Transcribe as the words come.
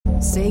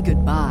Say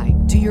goodbye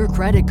to your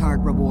credit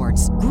card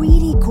rewards.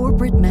 Greedy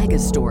corporate mega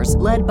stores,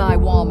 led by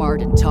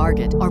Walmart and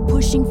Target, are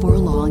pushing for a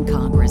law in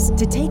Congress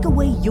to take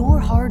away your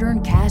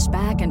hard-earned cash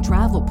back and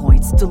travel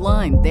points to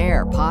line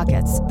their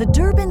pockets. The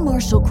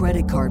Durbin-Marshall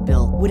credit card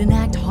bill would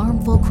enact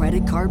harmful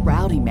credit card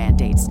routing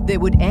mandates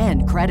that would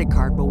end credit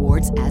card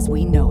rewards as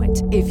we know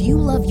it. If you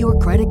love your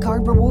credit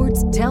card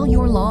rewards, tell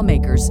your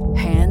lawmakers,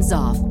 hands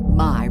off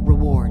my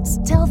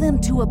rewards. Tell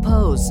them to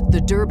oppose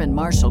the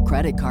Durbin-Marshall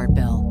credit card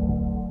bill.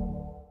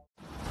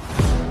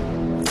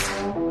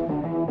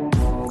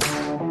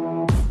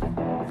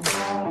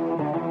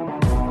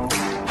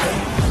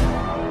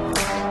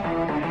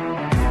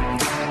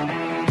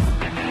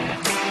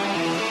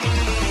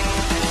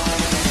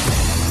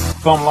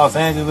 From Los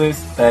Angeles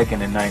back in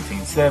the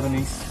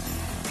 1970s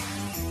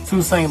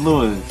to St.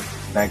 Louis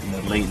back in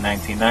the late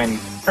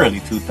 1990s, early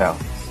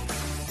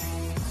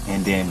 2000s,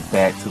 and then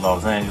back to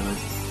Los Angeles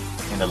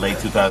in the late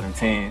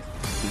 2010s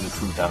to the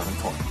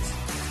 2020s.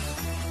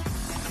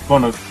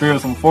 From the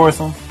fearsome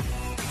foursome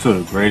to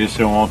the greatest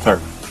show on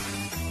turf,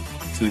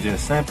 to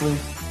just simply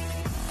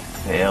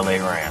the LA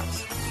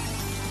Rams.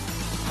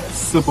 That's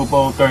Super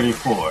Bowl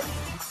 34,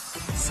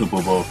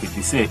 Super Bowl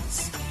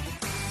 56.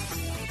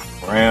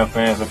 Ram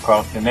fans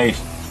across the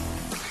nation,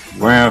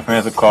 Ram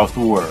fans across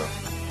the world.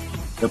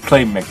 The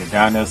playmaker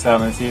Donnell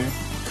Salins here,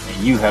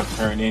 and you have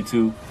turned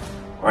into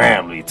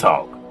Ramley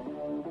Talk.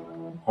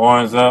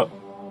 Horns up,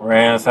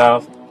 Rams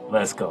house,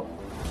 let's go.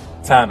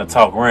 Time to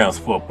talk Rams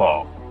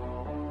football.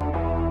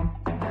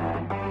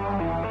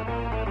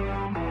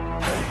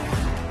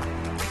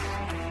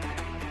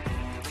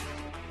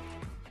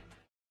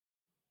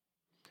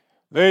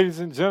 Ladies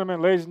and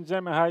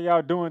gentlemen, how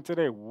y'all doing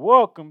today?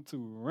 Welcome to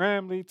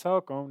Ramley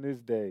Talk on this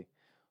day.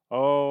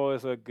 Oh,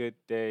 it's a good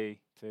day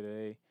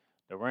today.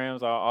 The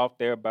Rams are off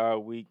their bye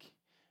week,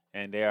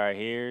 and they are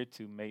here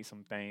to make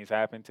some things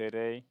happen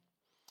today.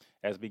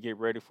 As we get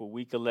ready for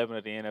Week 11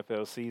 of the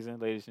NFL season,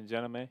 ladies and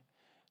gentlemen,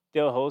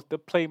 they'll host the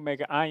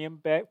Playmaker. I am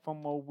back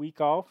from a week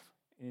off.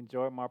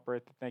 Enjoyed my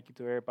birthday. Thank you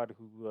to everybody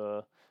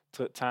who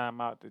took time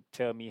out to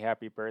tell me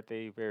happy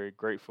birthday. Very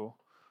grateful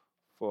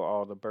for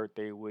all the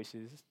birthday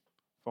wishes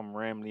from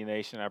Ramley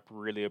Nation. I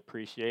really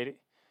appreciate it.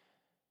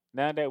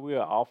 Now that we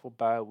are off of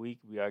bye week,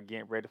 we are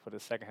getting ready for the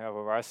second half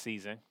of our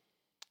season.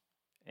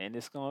 And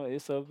it's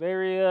a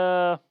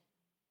very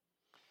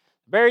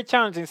very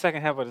challenging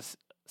second half of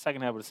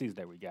the season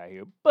that we got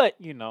here. But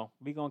we're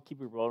gonna keep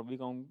it rolling. We're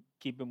gonna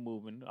keep it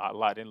moving,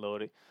 locked and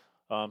loaded.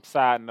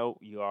 Side note,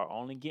 you are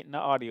only getting the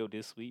audio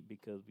this week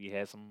because we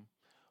had some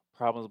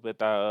problems with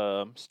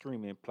our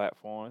streaming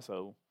platform.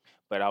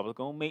 But I was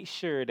gonna make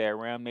sure that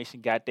Ram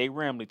Nation got their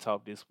Ramley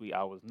Talk this week.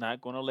 I was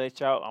not gonna let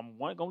y'all. I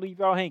wasn't gonna leave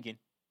y'all hanging.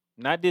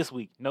 Not this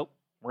week. Nope.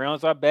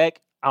 Rams are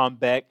back. I'm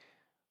back.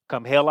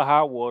 Come hell or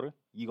high water,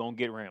 you gonna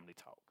get Ramley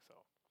Talk. So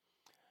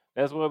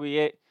that's where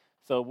we at.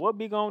 So what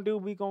we gonna do?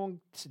 We gonna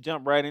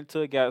jump right into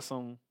it. Got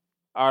some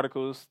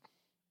articles,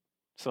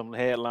 some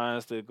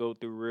headlines to go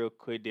through real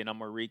quick. Then I'm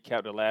gonna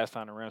recap the last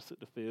time the Rams took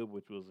the field,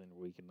 which was in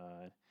Week 9.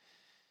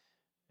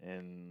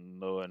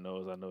 And Lord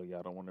knows, I know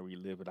y'all don't want to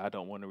relive it. I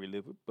don't want to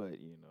relive it, but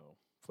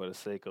for the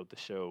sake of the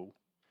show,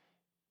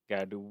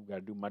 gotta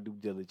do my due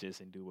diligence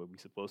and do what we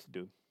supposed to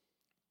do.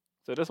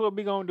 So that's what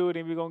we gonna do.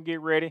 Then we gonna get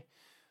ready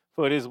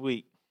for this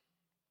week.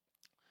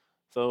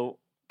 So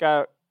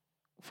got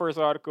first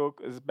article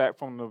is back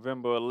from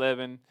November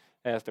 11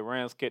 as the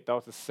Rams kicked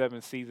off the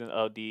 7th season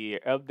of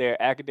their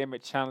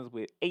academic challenge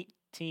with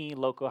 18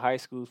 local high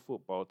school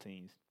football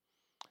teams.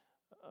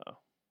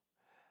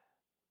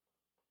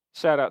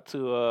 Shout out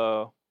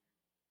to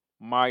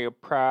Maya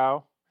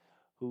Prow,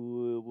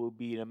 who will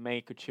be the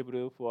main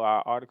contributor for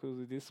our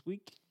articles this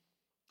week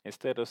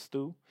instead of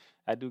Stu.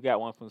 I do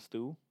got one from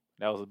Stu.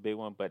 That was a big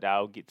one, but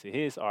I'll get to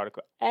his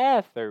article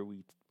after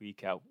we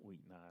recap Week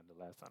 9,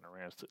 the last time the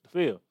Rams took the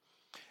field.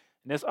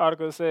 And this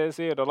article says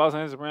here, the Los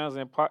Angeles Rams,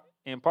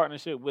 in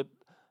partnership with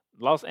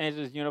Los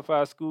Angeles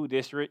Unified School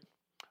District,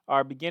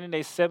 are beginning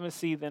a 7th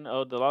season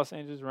of the Los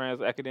Angeles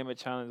Rams Academic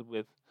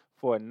Challenge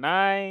for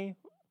 9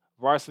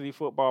 varsity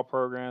football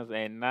programs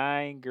and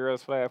 9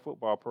 girls flag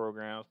football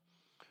programs.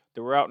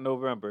 Throughout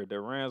November, the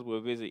Rams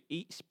will visit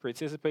each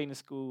participating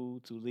school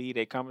to lead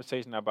a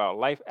conversation about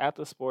life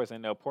after sports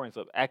and the importance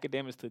of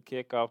academics to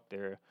kick off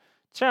their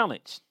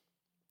challenge.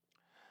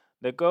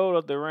 The goal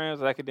of the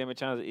Rams Academic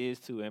Challenge is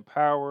to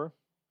empower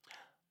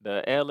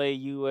the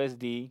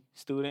LAUSD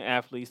student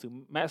athletes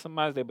to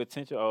maximize their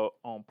potential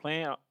on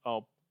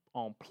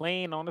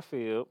playing on the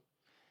field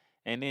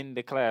and in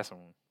the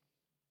classroom.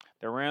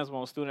 The Rams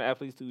want student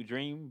athletes to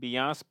dream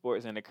beyond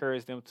sports and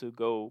encourage them to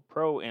go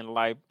pro in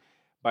life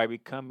by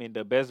becoming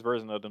the best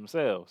version of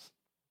themselves.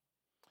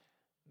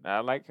 Now,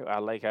 I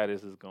like how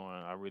this is going.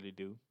 I really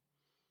do.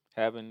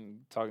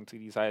 Talking to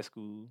these high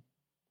school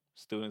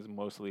students,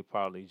 mostly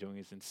probably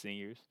juniors and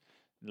seniors,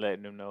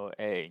 letting them know,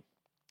 hey,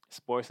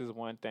 sports is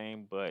one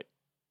thing, but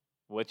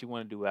what you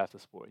want to do after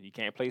sports. You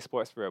can't play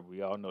sports forever.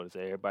 We all know this.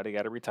 Everybody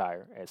got to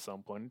retire at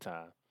some point in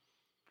time.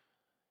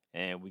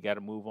 And we got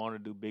to move on to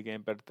do bigger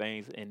and better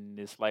things in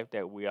this life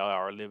that we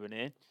are living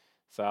in.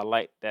 So I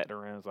like that the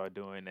Rams are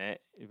doing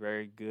that.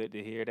 Very good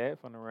to hear that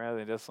from the Rams,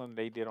 and that's something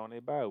they did on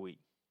their bye week.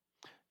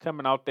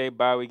 Coming off their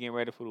bye week, getting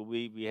ready for the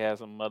week, we have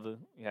something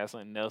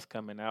else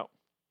coming out.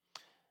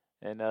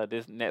 And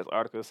this next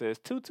article says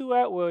Tutu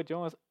Atwell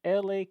joins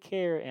L.A.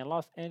 Care and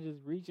Los Angeles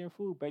Region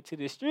Food Bank to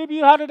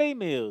distribute holiday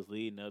meals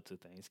leading up to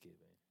Thanksgiving.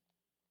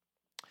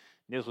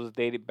 This was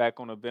dated back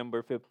on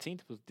November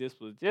 15th. This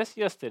was just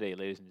yesterday,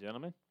 ladies and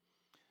gentlemen.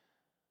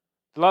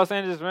 The Los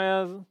Angeles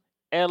Rams,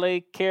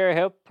 L.A. Care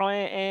Health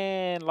Plan,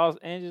 and Los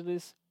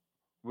Angeles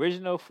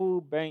Regional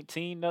Food Bank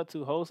teamed up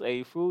to host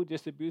a food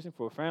distribution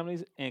for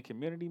families and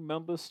community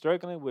members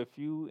struggling with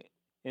food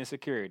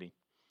insecurity.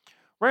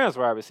 Rams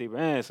wide receiver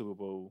and Super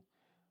Bowl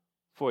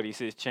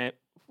 56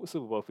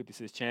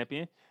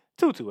 champion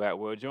Tutu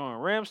Atwell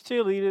joined Rams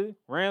cheerleader,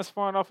 Rams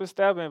front office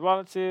staff, and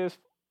volunteers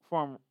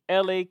from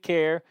LA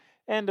Care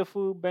and the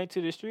food bank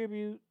to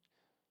distribute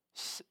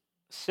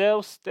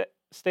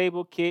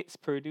shelf-stable kits,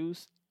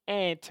 produce,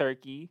 and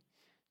turkey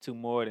to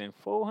more than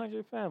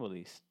 400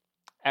 families.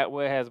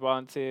 Atwell has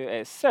volunteered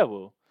at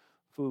several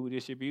food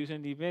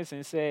distribution events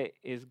and said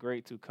it's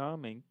great to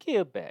come and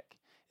give back.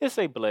 It's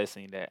a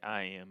blessing that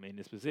I am in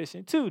this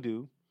position to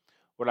do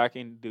what I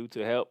can do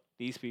to help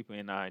these people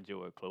and I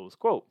enjoy it, close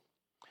quote.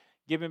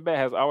 Giving back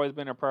has always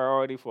been a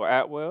priority for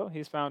Atwell.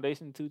 His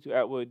foundation, Tutu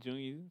Atwell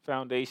Jr.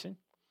 Foundation,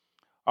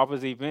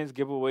 offers events,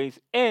 giveaways,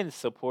 and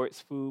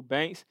supports food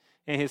banks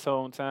in his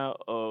hometown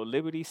of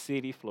Liberty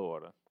City,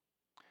 Florida.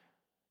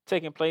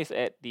 Taking place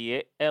at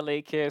the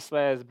LA Care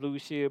 / Blue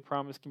Shield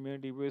Promise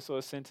Community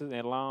Resource Centers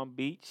in Long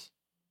Beach.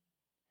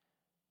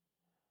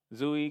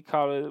 Zoe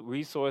College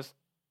Resource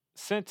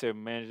Center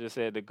manager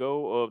said the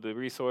goal of the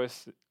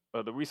resource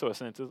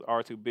centers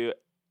are to build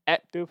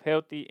active,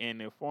 healthy,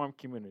 and informed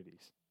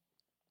communities.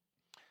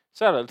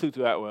 Shout out to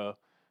Tutu Atwell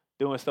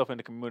doing stuff in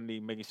the community,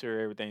 making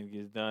sure everything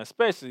gets done,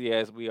 especially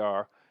as we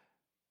are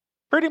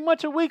pretty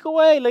much a week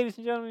away, ladies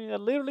and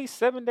gentlemen. Literally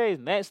 7 days.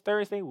 Next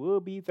Thursday will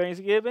be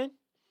Thanksgiving.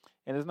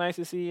 And it's nice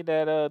to see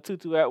that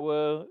Tutu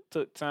Atwell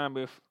took time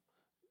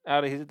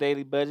out of his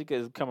daily budget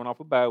because it's coming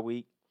off a bye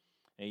week.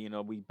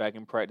 And, we back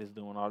in practice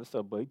doing all this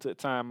stuff. But he took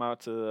time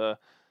out to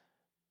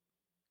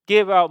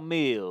give out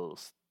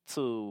meals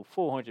to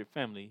 400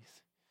 families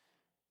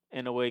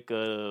in the wake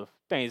of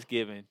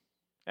Thanksgiving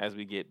as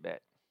we get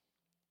back.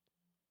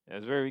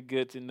 That's very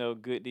good to know,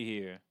 good to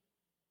hear.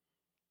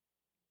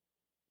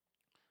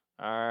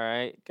 All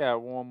right,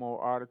 got one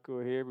more article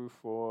here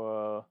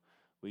before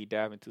we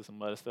dive into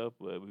some other stuff.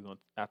 But we're gonna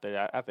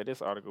after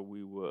this article,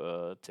 we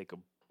will take a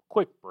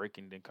quick break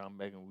and then come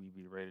back and we'll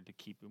be ready to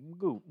keep it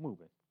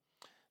moving.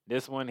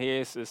 This one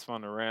here is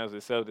from the Rams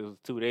itself. This was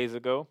 2 days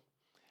ago.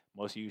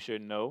 Most of you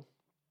should know.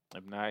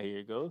 If not, here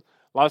it goes.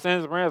 Los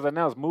Angeles Rams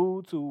announced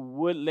move to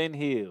Woodland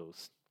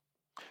Hills.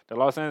 The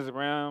Los Angeles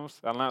Rams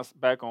announced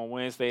back on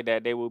Wednesday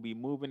that they will be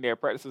moving their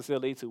practice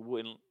facility to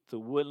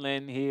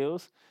Woodland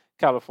Hills,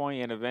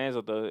 California, in advance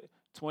of the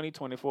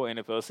 2024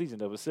 NFL season.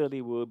 The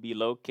facility will be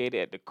located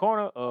at the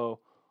corner of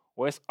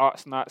West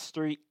Oxnard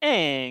Street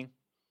and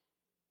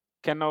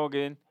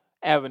Canogan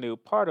Avenue,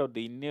 part of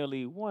the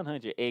nearly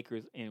 100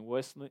 acres in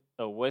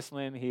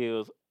Westland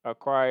Hills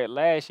acquired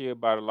last year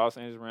by the Los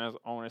Angeles Rams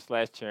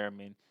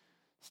owner/chairman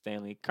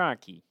Stanley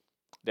Kroenke.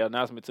 The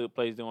announcement took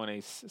place during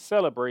a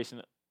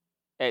celebration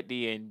at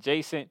the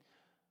adjacent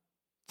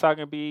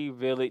Tongaby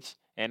Village,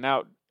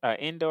 an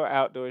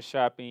indoor-outdoor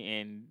shopping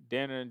and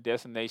dinner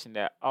destination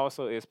that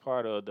also is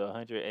part of the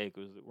 100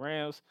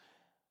 acres.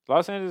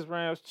 Los Angeles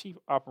Rams Chief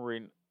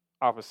Operating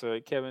Officer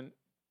Kevin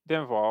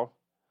Denval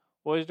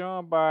was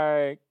joined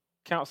by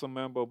Council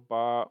Member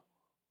Bob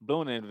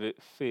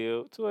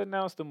Blumenfield to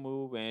announce the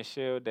move and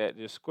share that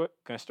the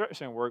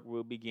construction work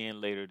will begin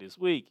later this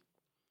week.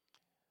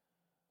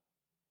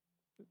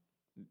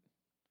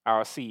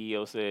 Our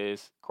CEO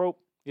says, quote,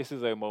 "This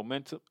is a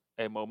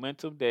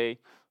momentum day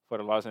for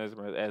the Los Angeles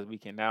Rams as we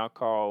can now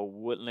call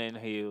Woodland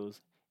Hills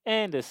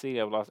and the city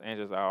of Los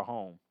Angeles our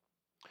home.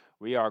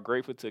 We are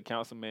grateful to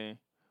Councilman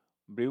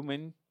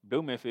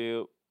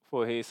Blumenfield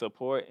for his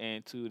support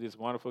and to this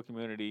wonderful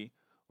community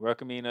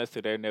welcoming us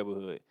to their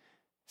neighborhood.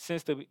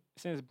 Since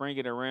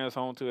bringing the Rams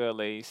home to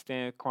LA,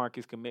 Stan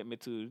Kroenke's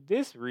commitment to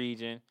this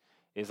region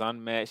is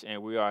unmatched,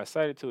 and we are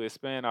excited to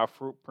expand our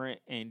footprint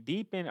and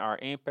deepen our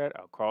impact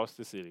across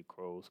the city,"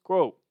 close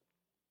quote.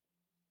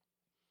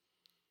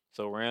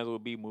 So Rams will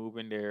be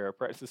moving their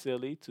practice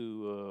facility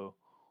to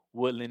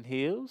Woodland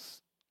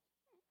Hills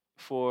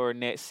for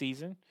next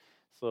season.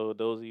 So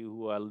those of you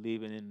who are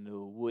living in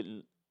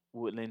the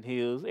Woodland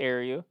Hills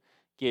area,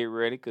 get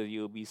ready because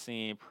you'll be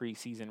seeing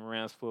preseason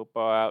Rams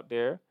football out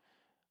there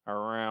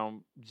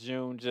around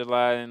June,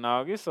 July, and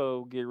August.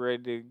 So get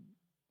ready to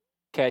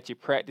catch your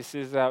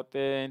practices out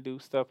there and do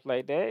stuff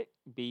like that.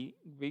 Be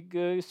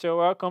good,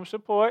 show out, come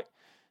support,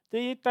 do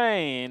your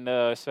thing.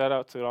 And shout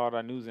out to all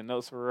our news and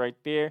notes for right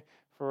there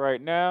for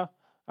right now.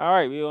 All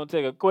right, we're gonna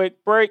take a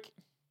quick break.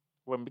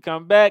 When we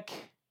come back,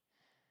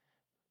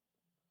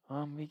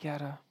 we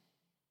gotta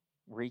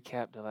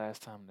recap the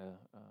last time the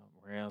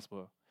Rams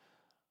were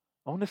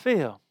on the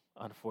field,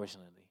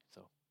 unfortunately.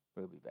 So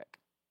we'll be back.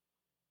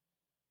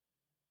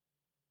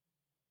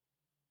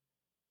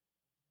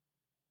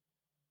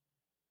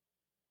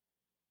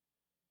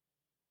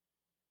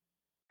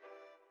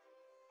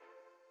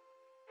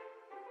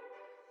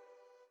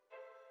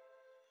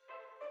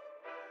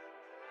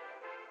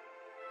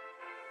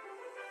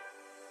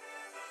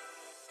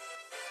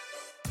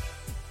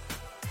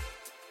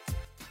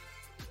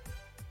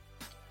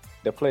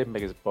 The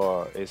Playmakers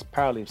Bar is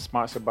proudly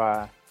sponsored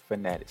by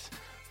Fanatics.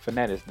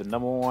 Fanatics, the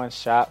number one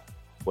shop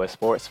where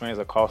sports fans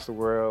across the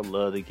world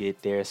love to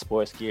get their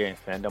sports gear and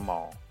fandom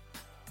on.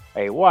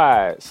 A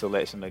wide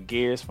selection of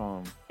gears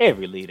from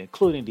every league,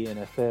 including the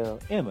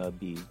NFL,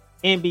 MLB,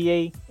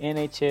 NBA,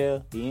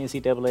 NHL, the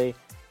NCAA,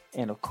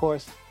 and of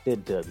course, the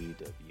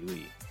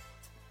WWE.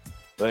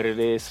 Whether it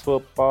is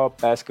football,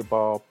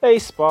 basketball,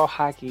 baseball,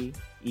 hockey,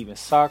 even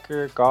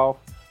soccer, golf,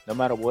 no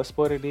matter what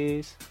sport it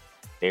is,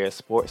 there's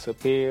sports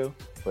appeal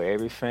for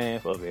every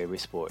fan of every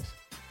sport.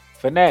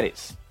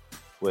 Fanatics,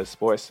 where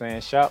sports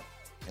fans shop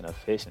and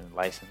official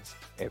license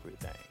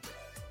everything.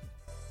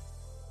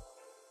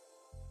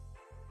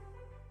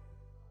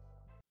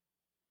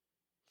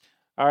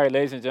 All right,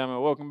 ladies and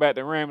gentlemen, welcome back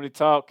to Ramley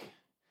Talk.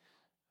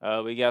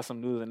 We got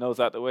some news and notes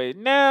out the way.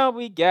 Now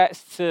we got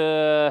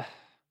to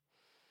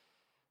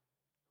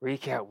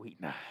recap week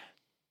 9.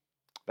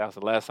 That was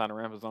the last time the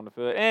Rams was on the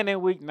field. And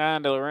in week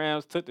 9, the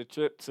Rams took the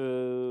trip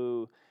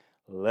to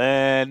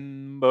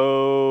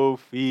Lambeau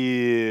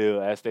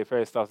Field as they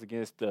first off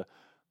against the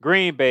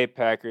Green Bay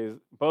Packers.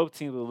 Both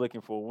teams were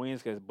looking for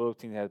wins because both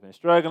teams have been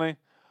struggling.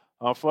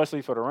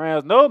 Unfortunately for the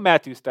Rams, no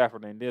Matthew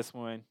Stafford in this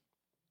one.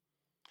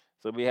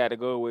 So we had to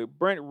go with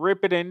Brent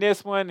Rippett in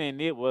this one,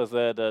 and it was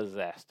a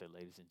disaster,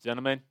 ladies and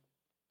gentlemen.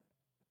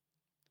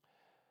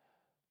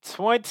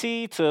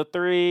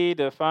 20-3,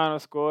 the final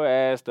score,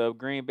 as the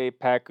Green Bay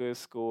Packers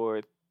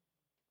scored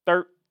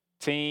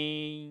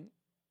 13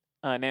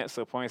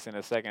 unanswered points in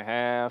the second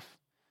half.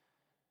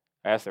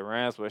 As the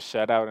Rams were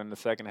shut out in the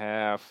second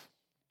half,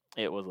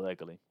 it was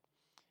ugly.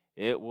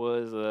 It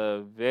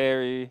was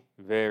very,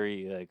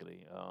 very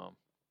ugly. I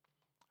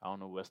don't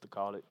know what else to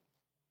call it.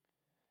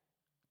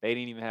 They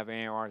didn't even have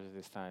Aaron Rodgers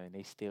this time, and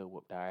they still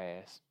whooped our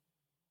ass.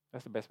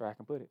 That's the best way I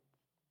can put it.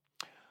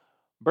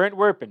 Brent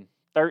Rippon,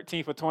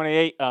 13 for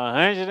 28,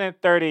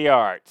 130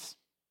 yards.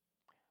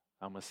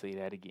 I'm going to say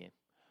that again.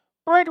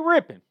 Brent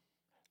Rippon,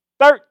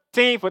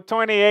 13 for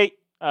 28,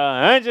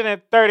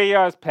 130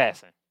 yards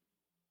passing.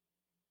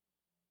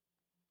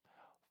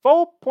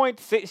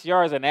 4.6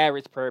 yards an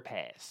average per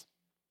pass.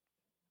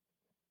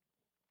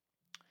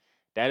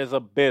 That is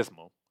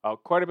abysmal. A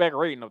quarterback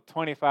rating of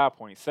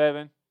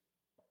 25.7.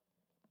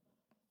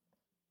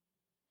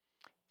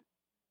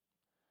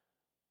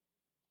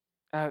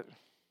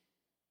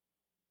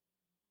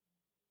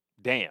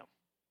 Damn.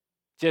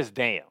 Just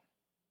damn.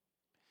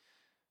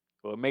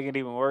 Well, make it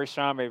even worse,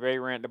 Sean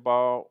McVay ran the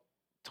ball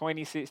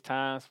 26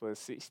 times for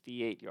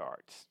 68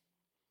 yards.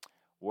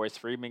 Royce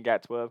Freeman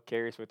got 12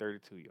 carries for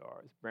 32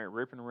 yards. Brent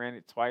Rippon ran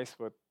it twice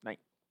for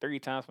 3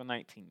 times for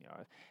 19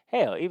 yards.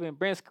 Hell, even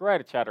Brent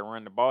Scarretta tried to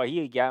run the ball.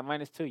 He got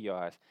 -2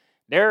 yards.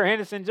 Darrell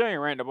Henderson Jr.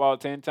 ran the ball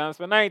 10 times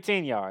for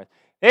 19 yards.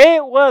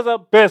 It was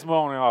abysmal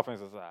on the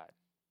offensive side.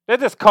 They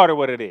just called it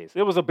what it is.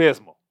 It was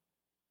abysmal.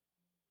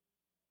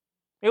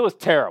 It was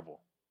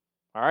terrible.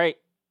 All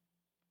right?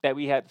 That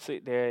we had to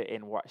sit there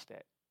and watch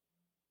that.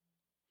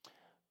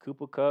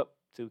 Cooper Kupp,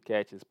 2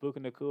 catches. Puka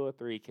Nacua,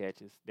 3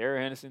 catches.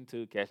 Darrell Henderson,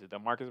 2 catches.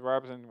 Demarcus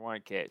Robinson,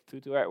 1 catch.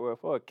 Tutu Atwell,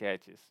 4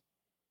 catches.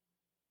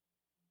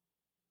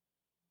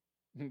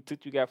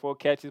 Tutu got 4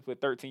 catches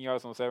with 13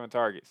 yards on 7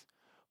 targets.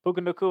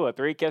 Puka Nacua,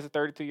 3 catches,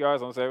 32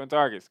 yards on 7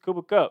 targets.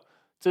 Cooper Kupp,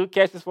 2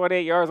 catches,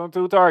 48 yards on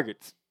 2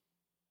 targets.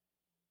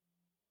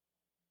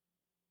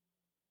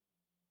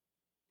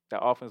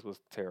 The offense was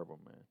terrible,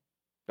 man.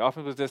 The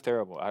offense was just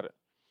terrible.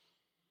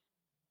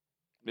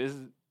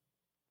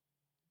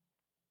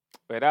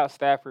 Without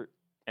Stafford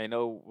and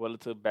no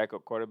relative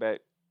backup quarterback,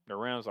 the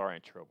Rams are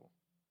in trouble.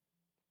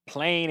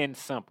 Plain and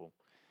simple.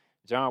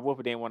 John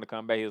Wolford didn't want to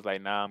come back. He was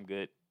like, nah, I'm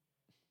good.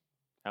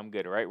 I'm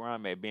good right where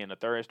I'm at, being a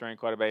third-string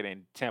quarterback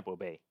in Tampa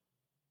Bay.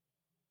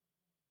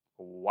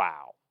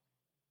 Wow.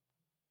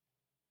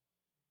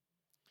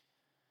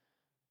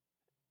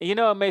 You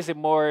know what makes it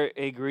more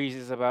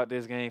egregious about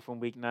this game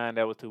from week 9?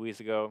 That was 2 weeks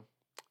ago.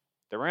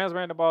 The Rams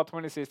ran the ball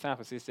 26 times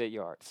for 68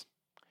 yards.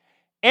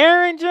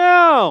 Aaron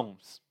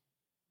Jones,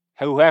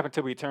 who happened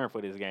to return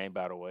for this game,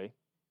 by the way,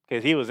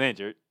 because he was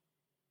injured,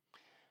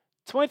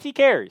 20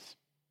 carries,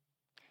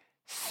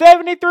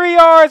 73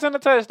 yards and a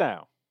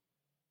touchdown.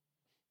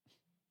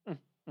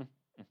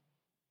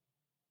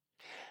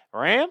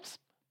 Rams,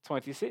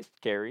 26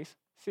 carries,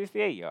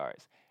 68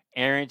 yards.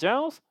 Aaron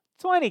Jones,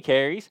 20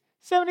 carries,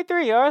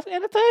 73 yards,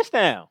 and a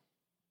touchdown.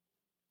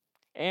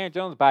 Aaron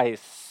Jones by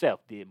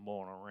himself did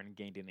more on a running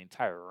game than the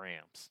entire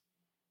Rams.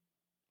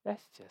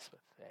 That's just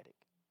pathetic.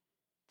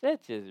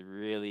 That's just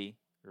really,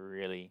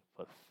 really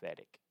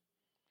pathetic.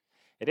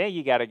 And then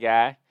you got a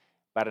guy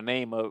by the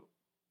name of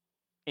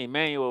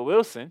Emmanuel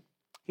Wilson.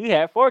 He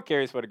had 4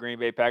 carries for the Green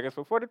Bay Packers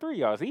for 43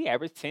 yards. He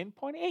averaged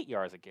 10.8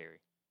 yards a carry.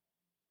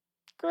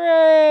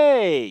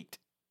 Great.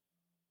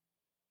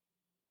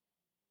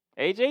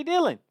 A.J.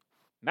 Dillon,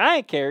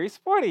 9 carries,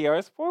 40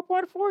 yards,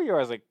 4.4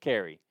 yards a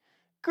carry.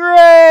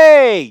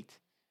 Great.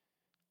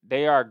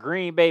 They are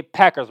Green Bay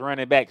Packers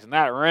running backs,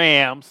 not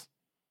Rams.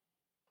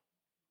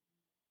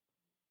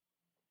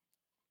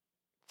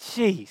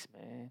 Jeez,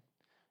 man.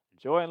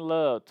 Jordan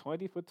Love,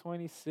 20 for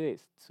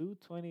 26,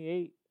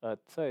 228, a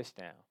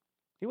touchdown.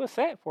 He was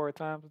sacked 4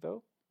 times,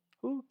 though.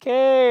 Who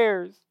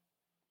cares?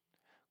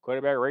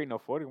 Quarterback rating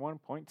of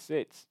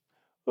 41.6.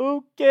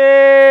 Who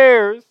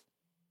cares?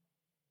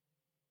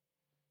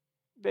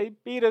 They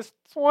beat us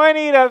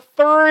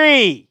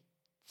 20-3.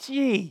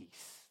 Jeez.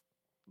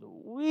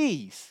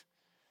 Louise.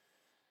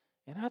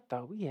 And I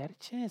thought we had a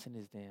chance in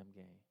this damn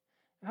game.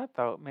 I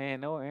thought,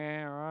 man, no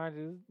Aaron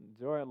Rodgers,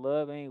 Jordan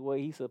Love ain't what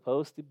he's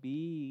supposed to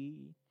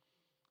be.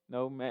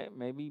 No,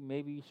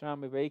 maybe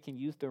Sean McVay can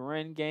use the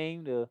run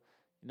game to,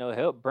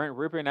 help Brent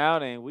Rippon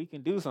out, and we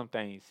can do some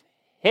things.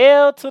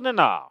 Hell to the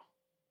nah.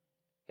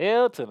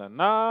 Hell to the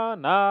nah,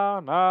 nah,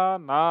 nah,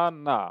 nah,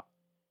 nah.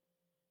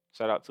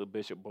 Shout out to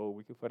Bishop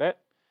Bowick for that.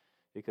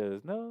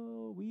 Because,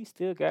 no, we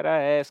still got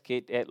our ass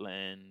kicked at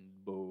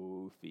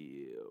Lambeau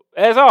Field.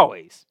 As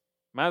always.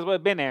 Might as well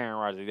have been Aaron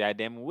Rodgers,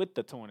 goddamn it, with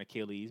the torn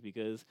Achilles,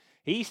 because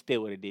he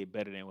still would have did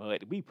better than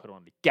what we put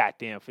on the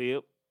goddamn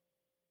field.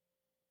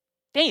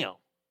 Damn.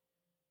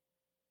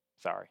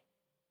 Sorry.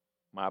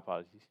 My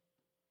apologies.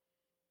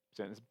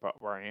 Sent this brought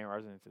Aaron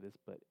Rodgers into this,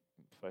 but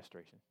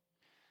frustration.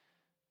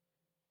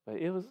 But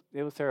it was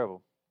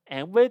terrible.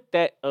 And with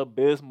that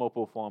abysmal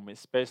performance,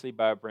 especially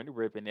by Brent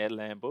Rippon at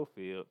Lambeau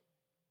Field,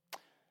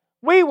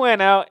 we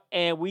went out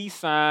and we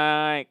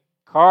signed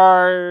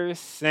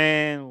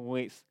Carson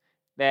Wentz.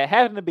 That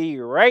happened to be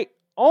right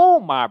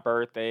on my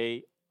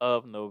birthday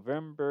of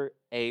November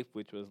 8th,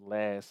 which was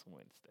last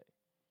Wednesday.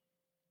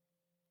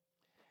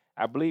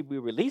 I believe we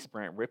released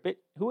Brent Rippon,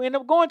 who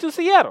ended up going to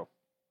Seattle.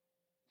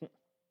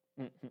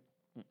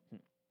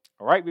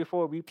 Right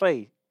before we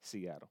played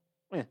Seattle.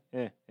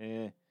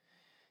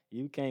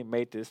 You can't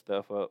make this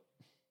stuff up.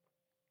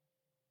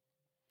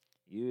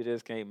 You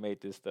just can't make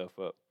this stuff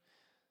up.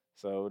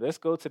 So let's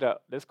go to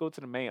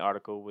the main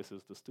article, which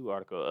is the Stu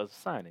article of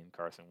signing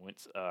Carson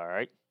Wentz. All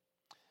right.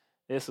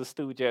 This is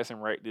Stu Jackson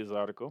write this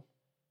article.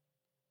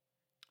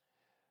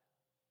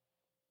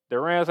 The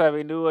Rams have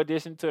a new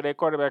addition to their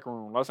quarterback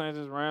room. Los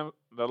Angeles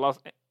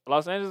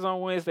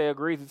on Wednesday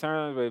agreed to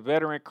terms with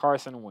veteran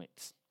Carson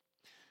Wentz.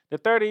 The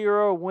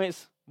 30-year-old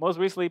Wentz most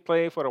recently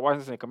played for the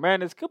Washington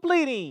Commanders,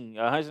 completing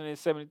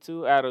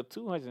 172 out of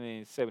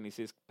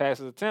 276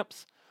 passes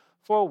attempts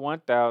for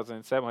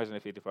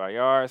 1,755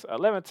 yards,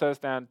 11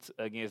 touchdowns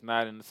against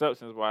 9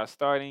 interceptions while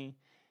starting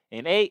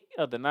in 8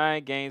 of the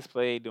 9 games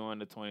played during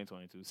the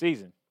 2022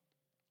 season.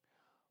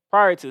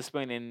 Prior to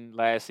spending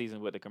last season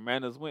with the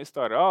Commanders, Wentz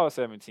started all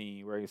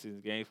 17 regular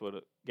season games for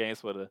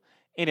the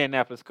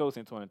Indianapolis Colts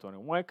in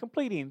 2021,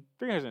 completing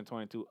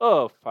 322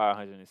 of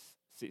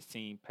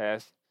 516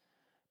 passes,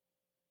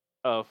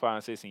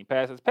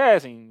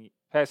 passing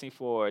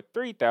for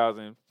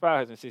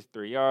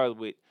 3,563 yards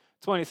with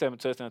 27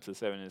 touchdowns to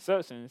 7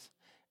 interceptions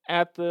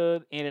after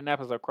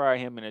Indianapolis acquired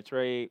him in a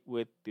trade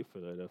with the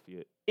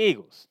Philadelphia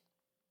Eagles.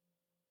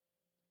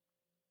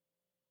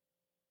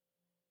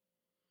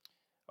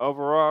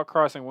 Overall,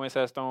 Carson Wentz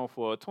has thrown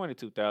for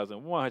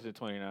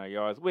 22,129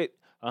 yards with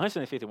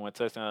 151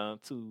 touchdowns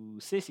to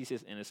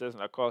 66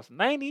 interceptions across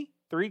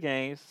 93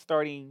 games,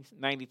 starting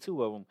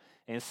 92 of them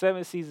in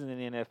 7 seasons in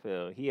the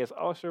NFL. He has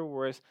also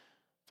rushed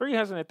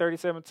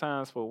 337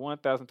 times for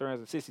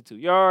 1,362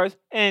 yards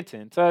and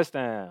 10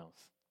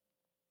 touchdowns.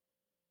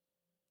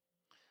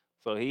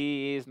 So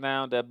he is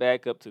now the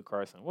backup to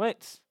Carson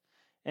Wentz.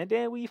 And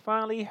then we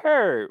finally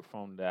heard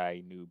from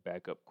the new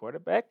backup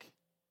quarterback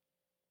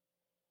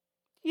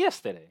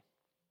yesterday.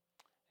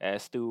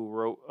 As Stu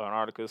wrote an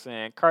article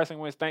saying, Carson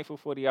Wentz thankful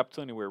for the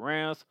opportunity with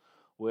Rams.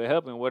 Will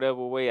help in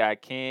whatever way I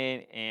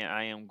can, and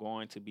I am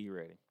going to be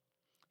ready.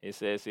 It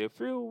says,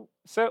 for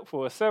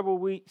several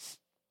weeks,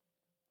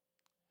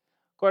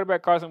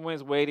 quarterback Carson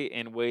Wentz waited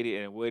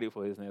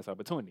for his next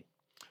opportunity.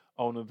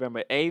 On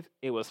November 8th,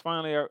 it was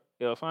finally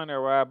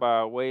arrived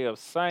by way of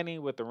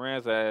signing with the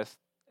Rams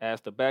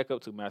as the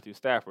backup to Matthew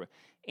Stafford,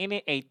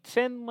 ending a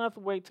 10-month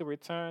wait to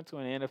return to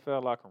an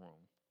NFL locker room.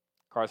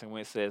 Carson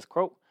Wentz says,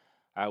 quote,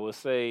 I will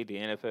say the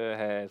NFL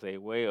has a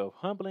way of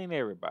humbling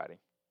everybody.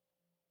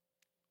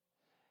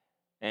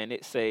 And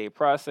it's a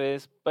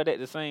process, but at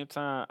the same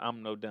time,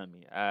 I'm no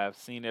dummy. I've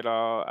seen it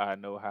all. I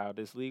know how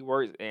this league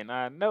works, and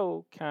I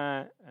know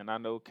kind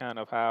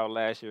of how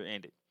last year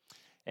ended.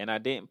 And I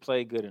didn't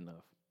play good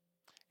enough.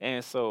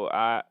 And so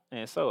I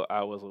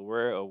was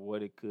aware of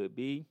what it could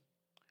be.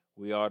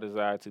 We all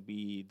desire to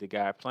be the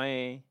guy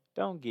playing.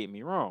 Don't get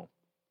me wrong.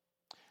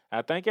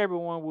 I think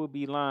everyone will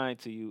be lying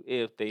to you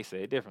if they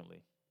say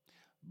differently.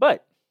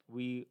 But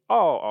we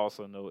all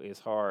also know it's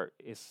hard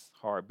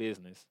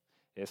business.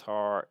 It's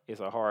a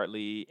hard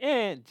league.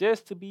 And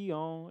just to be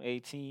on a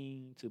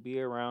team, to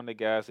be around the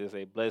guys is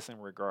a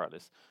blessing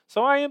regardless.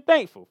 So I am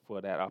thankful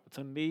for that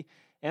opportunity,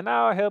 and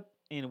I'll help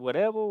in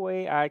whatever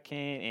way I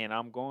can, and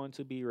I'm going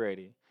to be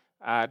ready.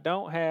 I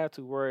don't have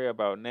to worry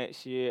about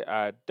next year.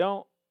 I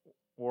don't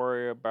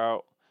worry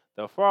about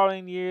the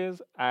following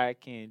years. I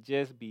can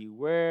just be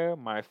where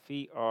my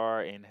feet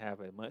are and have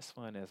as much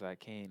fun as I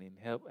can and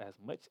help as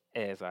much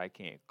as I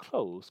can.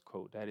 Close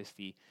quote. That is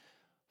the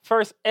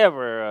first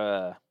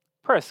ever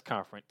press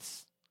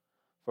conference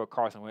for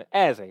Carson Wentz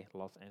as a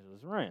Los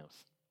Angeles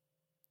Rams.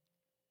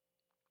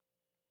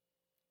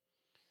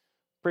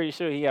 Pretty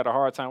sure he had a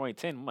hard time waiting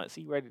 10 months.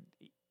 It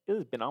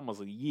has been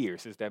almost a year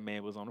since that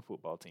man was on the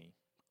football team.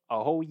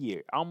 A whole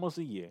year, almost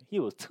a year. He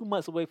was 2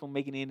 months away from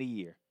making it in a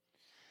year.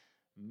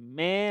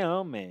 Man,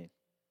 oh man.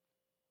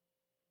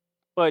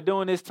 But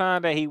during his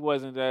time that he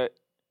wasn't on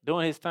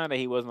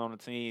the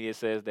team, it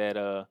says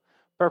that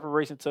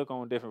preparation took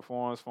on different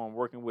forms, from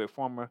working with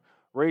former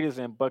Raiders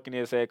and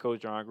Buccaneers head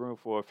coach John Gruden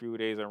for a few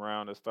days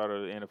around the start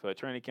of the NFL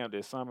training camp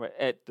this summer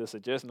at the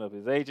suggestion of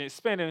his agent,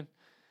 spending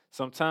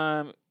some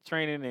time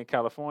training in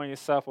California,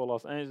 south of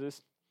Los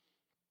Angeles,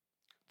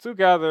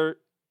 gathering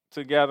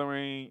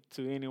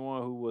to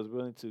anyone who was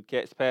willing to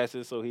catch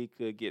passes so he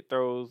could get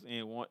throws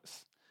in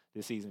once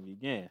the season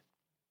began.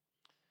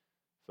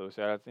 So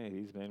shout out to him.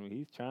 He's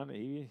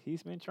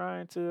been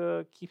trying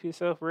to keep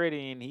himself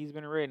ready, and he's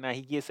been ready. Now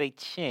he gets a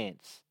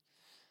chance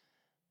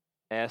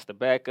as the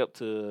backup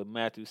to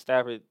Matthew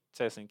Stafford,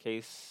 just in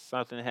case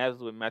something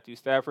happens with Matthew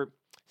Stafford.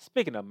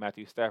 Speaking of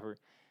Matthew Stafford,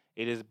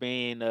 it is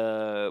being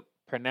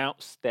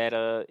pronounced that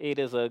it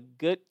is a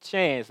good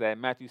chance that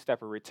Matthew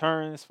Stafford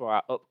returns for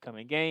our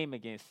upcoming game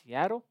against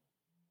Seattle,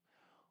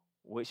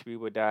 which we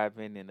will dive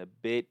in a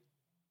bit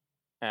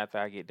after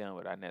I get done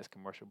with our next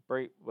commercial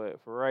break.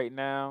 But for right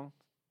now,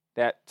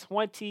 that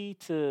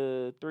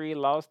 20-3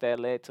 loss that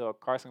led to a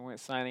Carson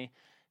Wentz signing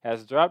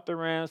has dropped the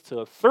Rams to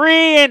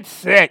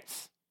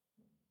 3-6.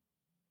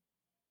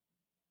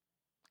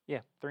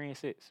 Yeah,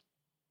 3-6.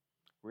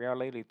 We are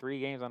lately 3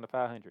 games under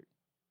 500.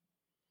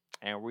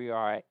 And we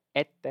are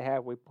at the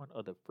halfway point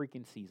of the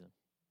freaking season,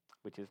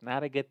 which is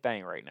not a good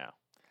thing right now.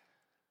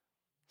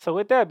 So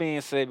with that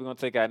being said, we're going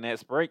to take our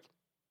next break.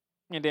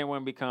 And then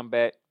when we come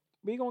back,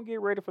 we're going to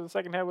get ready for the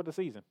second half of the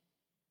season.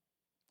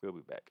 We'll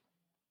be back.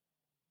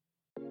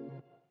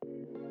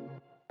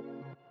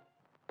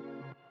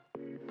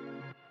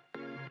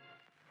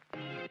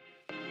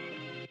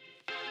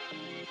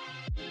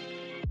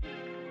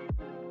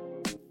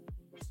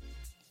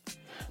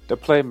 The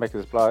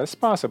Playmakers Blog is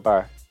sponsored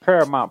by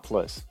Paramount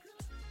Plus.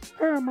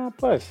 Paramount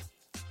Plus,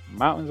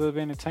 mountains of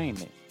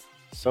entertainment.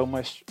 So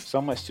much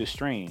to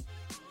stream.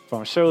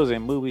 From shows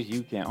and movies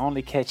you can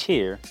only catch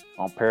here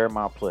on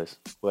Paramount Plus,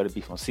 whether it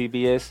be from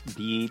CBS,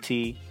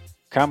 BET,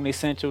 Comedy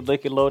Central,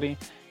 Nickelodeon,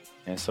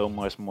 and so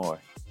much more.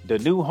 The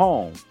new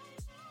home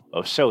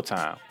of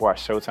Showtime.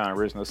 Watch Showtime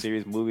original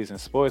series, movies, and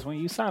sports when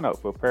you sign up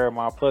for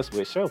Paramount Plus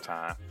with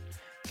Showtime.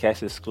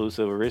 Catch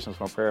exclusive originals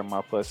from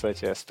Paramount Plus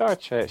such as Star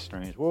Trek,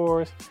 Strange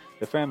Wars,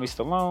 The Family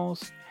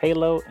Stallones,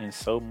 Halo, and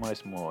so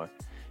much more.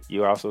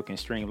 You also can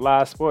stream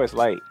live sports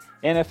like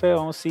NFL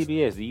on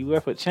CBS, the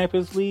UEFA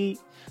Champions League,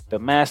 the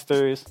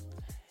Masters,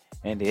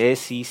 and the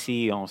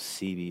SEC on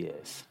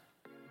CBS.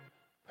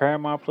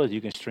 Paramount Plus, you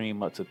can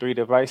stream up to 3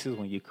 devices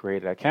when you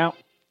create an account.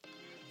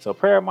 So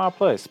Paramount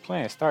Plus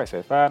plan starts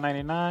at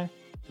 $5.99.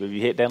 If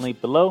you hit that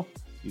link below,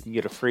 you can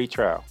get a free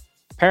trial.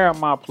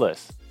 Paramount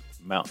Plus,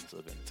 mountains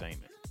of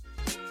entertainment.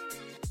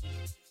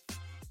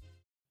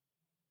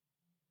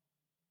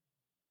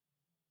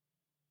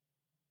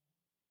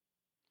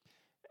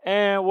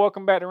 And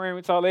welcome back to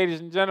Ramley Talk, ladies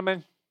and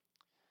gentlemen.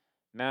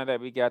 Now that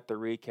we got the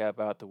recap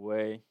out the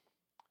way,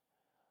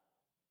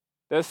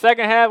 the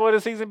second half of the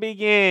season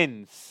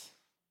begins.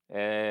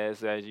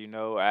 As you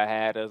know, I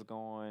had us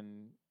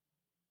going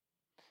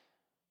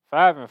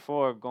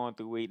 5-4 going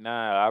through week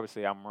 9.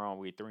 Obviously, I'm wrong.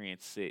 Week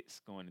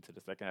 3-6 going into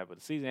the second half of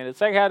the season. And the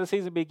second half of the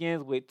season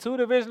begins with 2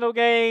 divisional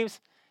games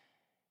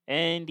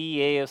and the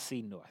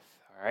AFC North.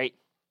 All right.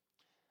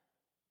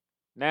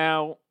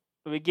 Now,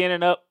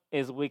 beginning up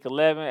is week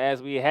 11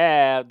 as we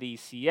have the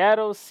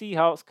Seattle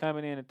Seahawks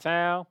coming into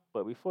town.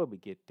 But before we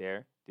get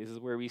there, this is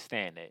where we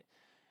stand at.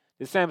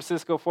 The San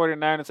Francisco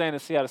 49ers and the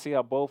Seattle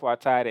Seahawks both are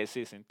tied at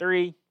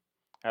 6-3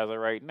 as of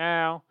right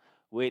now,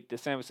 with the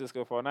San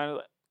Francisco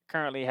 49ers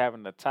currently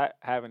having the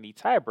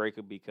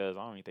tiebreaker because I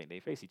don't even think they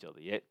face each other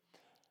yet.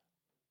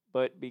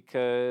 But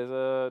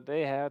because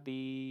they have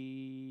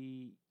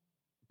the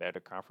better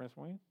conference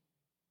win.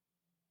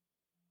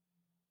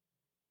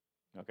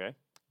 Okay.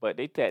 But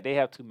they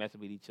have 2 matches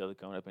with each other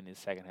coming up in the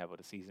second half of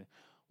the season.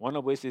 One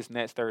of which is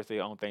next Thursday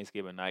on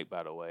Thanksgiving night,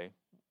 by the way,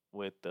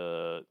 with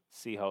the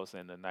Seahawks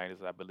and the Niners.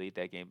 I believe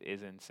that game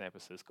is in San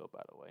Francisco,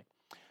 by the way.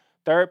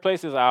 Third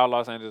place is our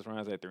Los Angeles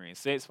Rams at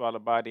 3-6,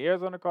 followed by the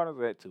Arizona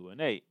Cardinals at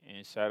 2-8.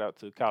 And shout out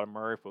to Kyler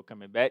Murray for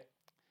coming back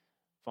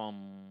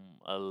from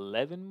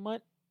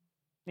 11-month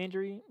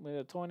injury with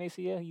a torn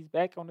ACL. He's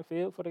back on the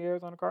field for the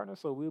Arizona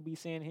Cardinals, so we'll be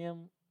seeing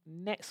him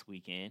next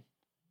weekend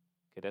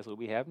because that's what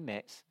we have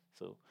next.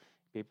 So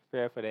be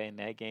prepared for that, and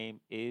that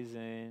game is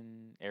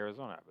in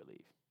Arizona, I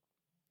believe.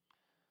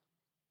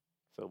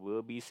 So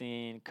we'll be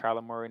seeing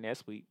Kyler Murray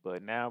next week.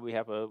 But now we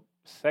have a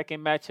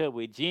second matchup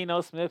with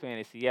Geno Smith and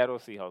the Seattle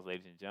Seahawks,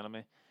 ladies and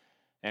gentlemen.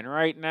 And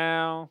right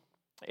now,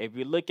 if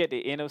you look at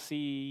the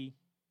NFC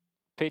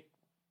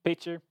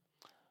picture,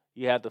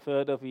 you have the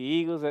Philadelphia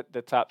Eagles at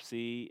the top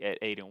seed at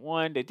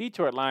 8-1. The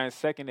Detroit Lions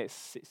second at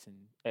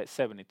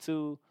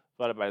 7-2,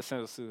 followed by the San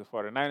Francisco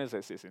 49ers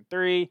at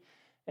 6-3.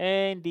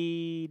 And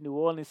the New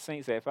Orleans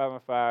Saints at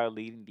 5-5,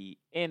 leading the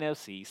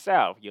NFC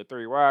South. Your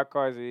 3 wild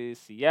cards is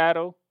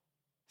Seattle,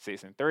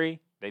 6-3,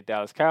 The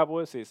Dallas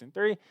Cowboys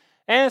 6-3,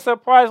 and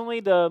surprisingly,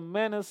 the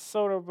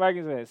Minnesota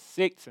Vikings at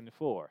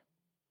 6-4.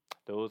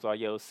 Those are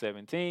your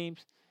 7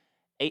 teams.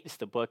 8 is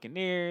the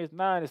Buccaneers.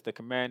 9 is the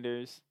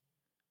Commanders,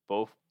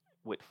 both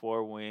with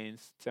 4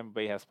 wins. Tampa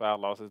Bay has 5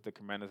 losses. The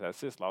Commanders have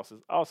 6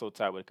 losses. Also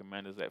tied with the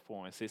Commanders at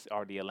 4-6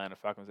 are the Atlanta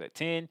Falcons at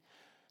 10.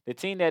 The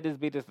team that just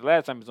beat us the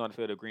last time was on the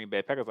field, the Green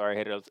Bay Packers, are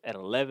ahead of us at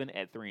 11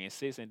 at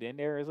 3-6, and then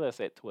there is us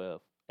at 12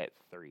 at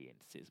 3-6.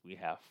 We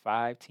have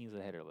 5 teams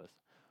ahead of us.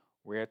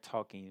 We're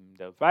talking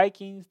the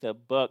Vikings, the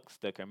Bucks,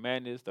 the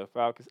Commanders, the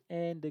Falcons,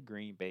 and the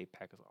Green Bay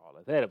Packers all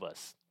ahead of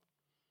us.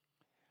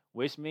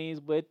 Which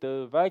means with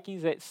the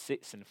Vikings at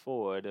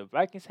 6-4, the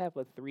Vikings have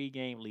a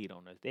 3-game lead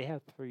on us. They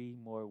have 3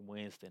 more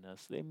wins than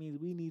us. That means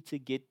we need to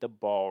get the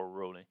ball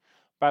rolling.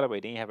 By the way,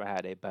 they haven't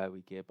had a bye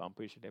week yet, but I'm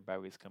pretty sure that bye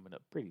week is coming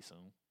up pretty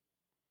soon.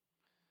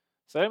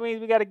 So that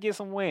means we got to get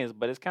some wins,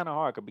 but it's kind of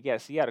hard because we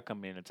got Seattle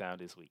coming into town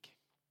this week.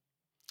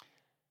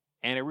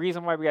 And the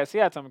reason why we got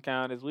Seattle coming to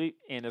town this week,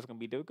 and it's going to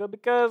be difficult,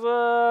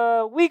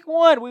 because week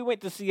 1 we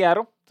went to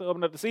Seattle to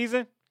open up the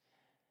season,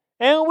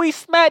 and we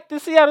smacked the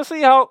Seattle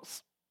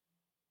Seahawks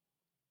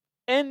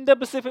in the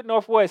Pacific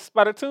Northwest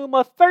by the tune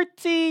of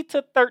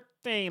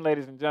 30-13,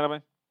 ladies and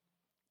gentlemen.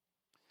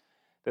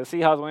 The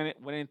Seahawks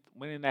went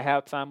in the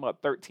halftime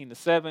up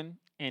 13-7,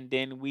 and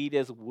then we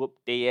just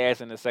whooped their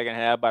ass in the second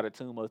half by the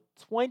tune of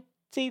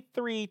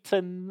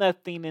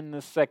 23-0 in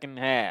the second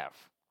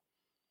half.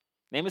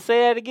 Let me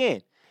say that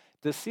again.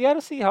 The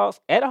Seattle Seahawks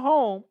at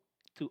home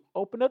to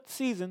open up the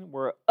season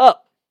were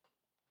up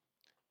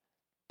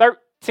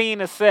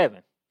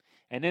 13-7.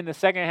 And in the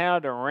second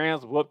half, the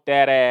Rams whooped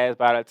that ass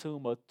by the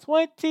tune of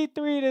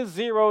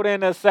 23-0 in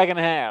the second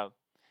half.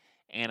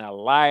 And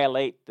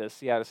annihilate the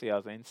Seattle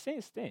Seahawks. And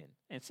since then,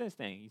 you're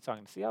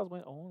talking the Seahawks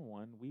went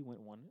 0-1, we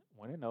went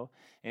 1-0.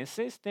 And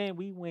since then,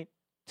 we went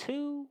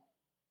 2-6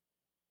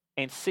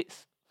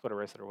 for the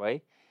rest of the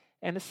way.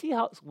 And the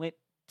Seahawks went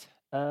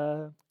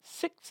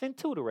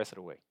 6-2 the rest of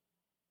the way.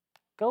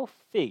 Go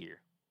figure.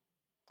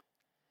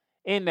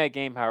 In that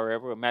game,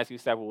 however, Matthew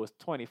Stafford was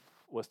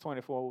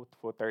 24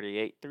 for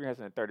 38,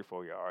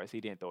 334 yards.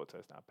 He didn't throw a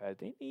touchdown pass.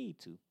 They need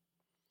to.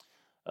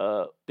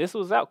 This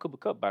was out Cooper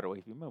Kupp, by the way.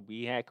 If you remember,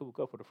 we had Cooper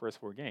Kupp for the first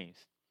 4 games.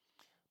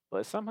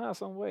 But somehow,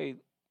 some way,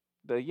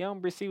 the young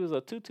receivers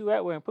of Tutu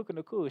Atwell and Puka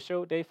Nacua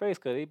showed their face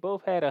because they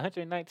both had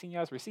 119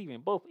 yards receiving,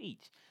 both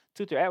each.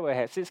 Tutu Atwell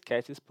had 6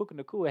 catches. Puka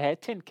Nacua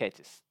had 10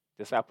 catches.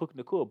 That's how Puka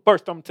Nacua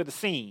burst onto the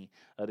scene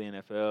of the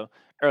NFL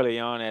early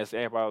on as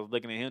everybody was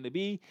looking at him to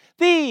be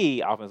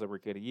the offensive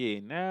rookie of the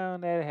year. Now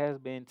that has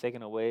been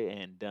taken away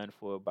and done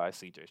for by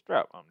C.J.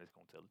 Stroud. I'm just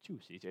going to tell the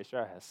truth. C.J.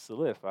 Stroud has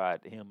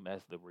solidified him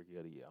as the rookie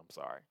of the year. I'm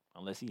sorry.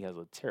 Unless he has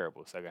a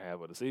terrible second half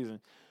of the season,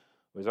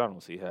 which I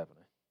don't see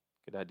happening.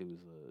 Because that dude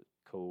is a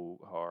cold,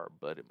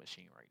 hard-blooded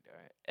machine right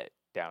there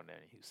down there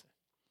in Houston.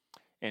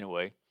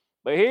 Anyway,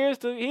 but here's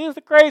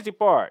the crazy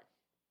part.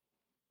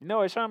 You know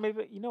what, Sean?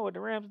 You know what the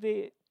Rams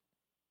did?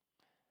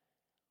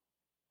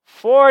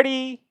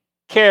 40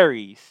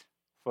 carries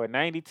for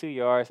 92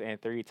 yards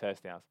and 3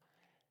 touchdowns.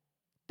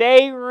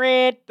 They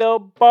ran the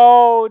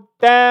ball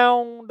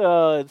down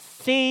the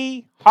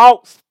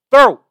Seahawks'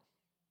 throat.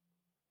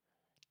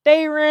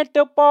 They ran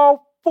the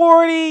ball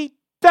 40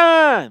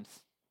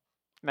 times.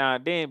 Now,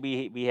 then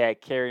we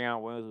had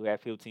Kerryon Williams, who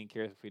had 15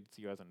 carries for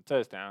 52 yards and a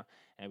touchdown.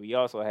 And we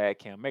also had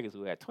Cam Akers,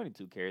 who had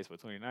 22 carries for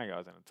 29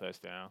 yards and a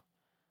touchdown.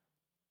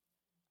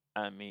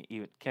 I mean,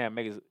 even Cam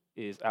Akers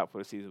is out for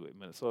the season with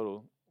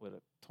Minnesota with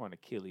a torn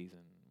Achilles,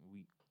 and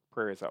we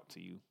prayers out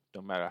to you.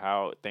 No matter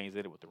how things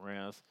ended with the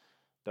Rams,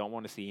 don't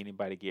want to see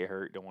anybody get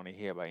hurt. Don't want to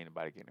hear about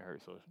anybody getting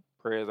hurt. So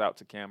prayers out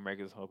to Cam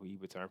Akers. Hope he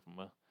return from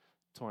a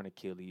torn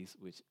Achilles,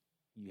 which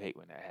you hate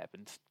when that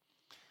happens.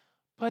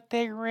 But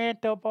they ran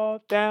the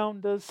ball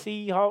down the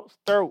Seahawks'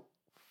 throat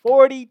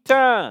 40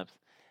 times.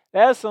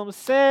 That's some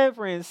San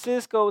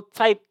Francisco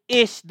type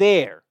ish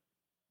there.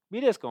 We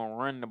just gonna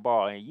run the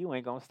ball and you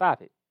ain't gonna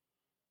stop it.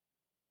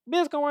 We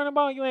just gonna run the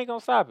ball and you ain't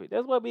gonna stop it.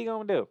 That's what we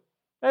gonna do.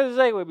 That's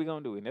exactly what we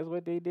gonna do. And that's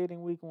what they did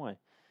in week 1.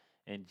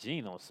 And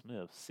Geno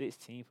Smith,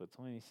 16 for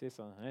 26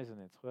 on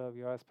 112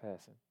 yards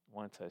passing,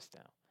 1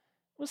 touchdown.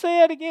 We'll say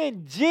that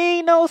again.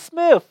 Geno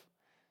Smith,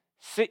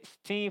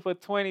 16 for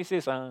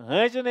 26 on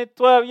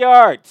 112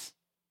 yards.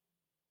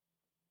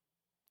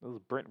 Those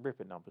Brent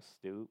Rippon numbers,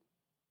 dude.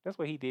 That's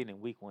what he did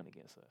in week 1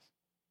 against us.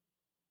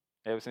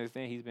 Ever since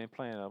then, he's been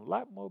playing a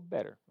lot more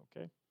better,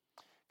 okay?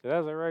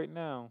 Because as of right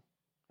now,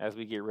 as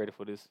we get ready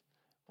for this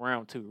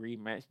round 2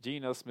 rematch,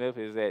 Geno Smith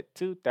is at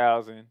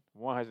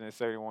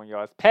 2,171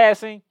 yards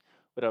passing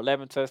with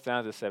 11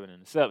 touchdowns and 7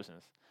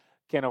 interceptions.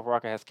 Kenneth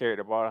Walker has carried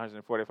the ball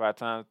 145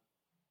 times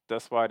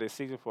thus far this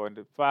season for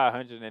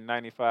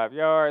 595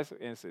 yards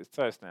and 6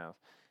 touchdowns.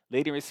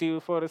 Leading receiver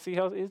for the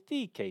Seahawks is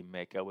DK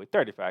Metcalf with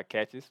 35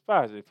 catches,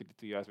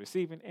 552 yards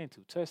receiving, and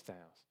 2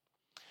 touchdowns.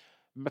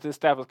 Matthew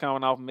Stafford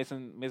coming off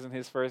missing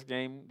his first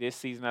game this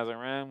season as a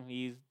Ram.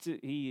 He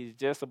is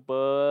just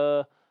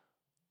above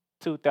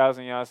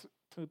 2,000 yards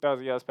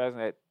passing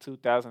at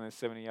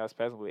 2,070 yards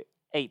passing with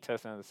 8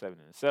 touchdowns and 7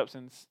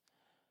 interceptions.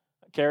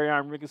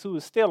 Kerryon Williams, who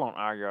is still on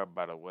IR,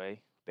 by the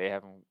way. they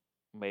haven't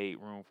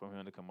made room for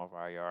him to come off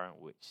IR,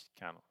 which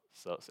kind of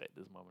sucks at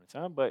this moment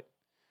in time. But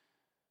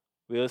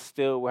we'll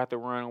have to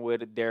run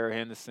with Darrell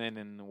Henderson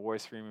and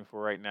Ward Freeman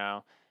for right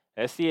now.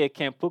 Let's see if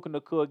can Puka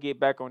Nacua get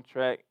back on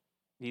track.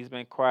 He's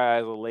been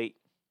quiet as of late.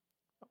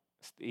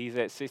 He's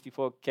at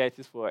 64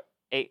 catches for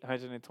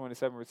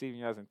 827 receiving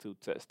yards and 2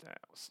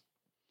 touchdowns.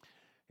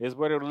 Here's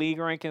where the league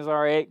rankings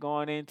are at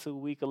going into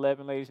Week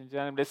 11, ladies and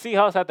gentlemen. The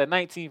Seahawks have the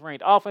 19th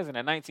ranked offense and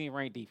the 19th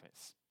ranked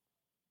defense.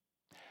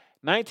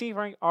 19th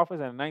ranked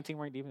offense and the 19th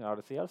ranked defense are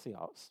the Seattle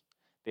Seahawks.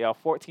 They are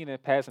 14th in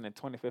passing and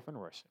 25th in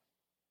rushing.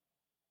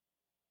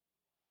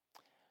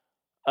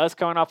 Us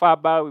coming off our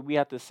bye, we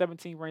have the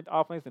 17th ranked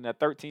offense and the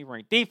 13th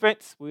ranked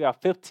defense. We are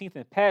 15th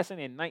in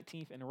passing and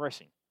 19th in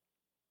rushing.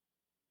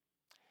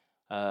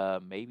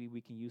 Maybe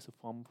we can use a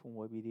fumble from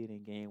what we did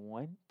in game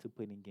 1 to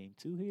put in game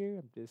 2 here.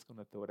 I'm just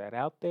gonna throw that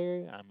out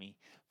there. I mean,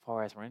 as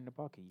far as running the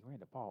ball, you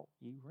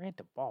ran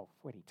the ball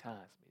 40 times,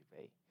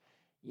 baby.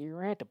 You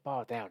ran the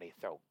ball down their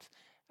throats.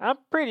 I'm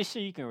pretty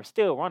sure you can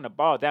still run the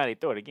ball down their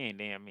throat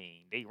again. I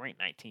mean, they rank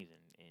 19th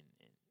in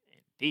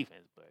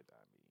defense, but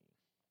I mean,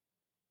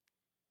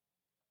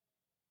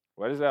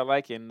 what is that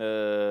like in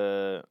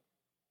the?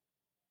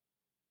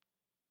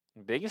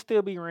 They can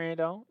still be ran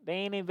on. They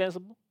ain't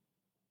invincible.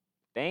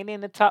 They ain't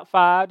in the top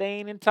 5. They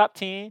ain't in the top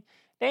 10.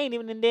 They ain't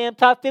even in the damn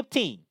top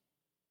 15.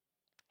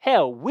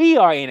 Hell, we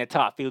are in the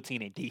top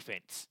 15 in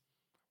defense.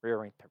 We're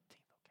ranked 13th. Okay.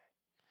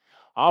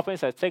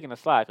 Offense has taken a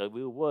slide because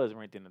we was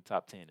ranked in the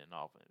top 10 in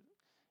offense.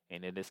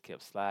 And it just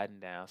kept sliding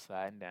down. So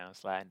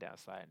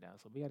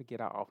we got to get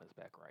our offense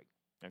back right.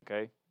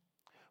 Okay?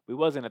 We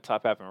was in the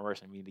top half in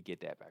rushing. We need to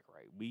get that back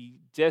right. We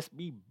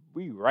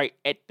right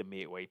at the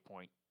midway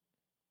point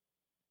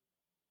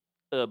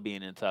of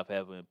being in the top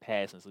half and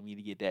passing, so we need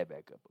to get that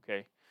back up,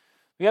 okay?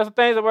 We got some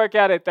things to work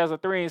out if that's a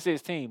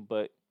 3-6 team,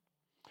 but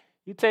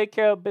you take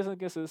care of business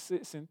against a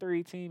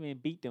 6-3 team and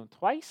beat them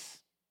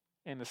twice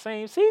in the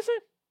same season,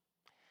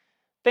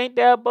 think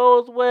that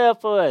bodes well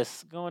for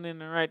us going in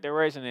the right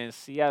direction, and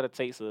Seattle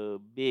takes a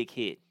big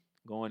hit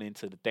going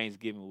into the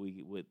Thanksgiving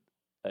week with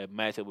a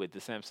matchup with the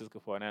San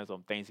Francisco 49ers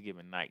on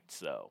Thanksgiving night,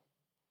 so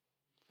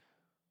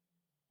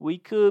we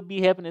could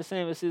be helping the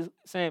San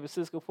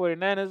Francisco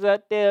 49ers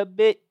out there a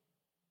bit.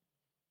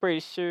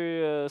 Pretty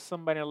sure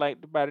somebody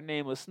like by the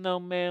name of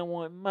Snowman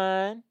wouldn't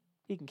mind.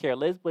 He can care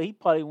less, but he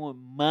probably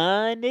wouldn't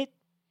mind it.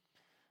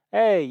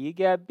 Hey, you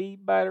got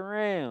beat by the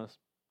Rams.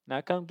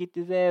 Now come get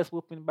this ass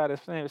whooping by the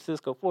San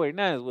Francisco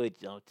 49ers with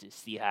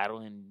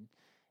Seattle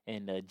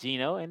and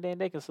Geno, and then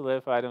they can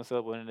solidify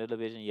themselves winning the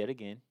division yet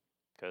again.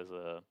 Because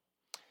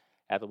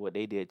after what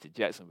they did to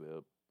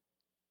Jacksonville,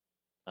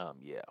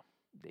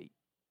 they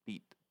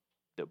beat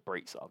the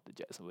brakes off the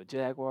Jacksonville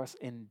Jaguars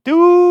in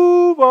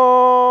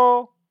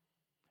Duval.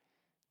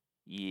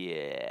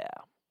 Yeah.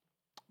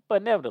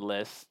 But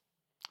nevertheless,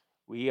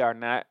 we are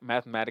not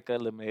mathematically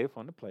eliminated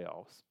from the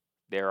playoffs.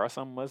 There are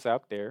some of us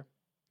out there,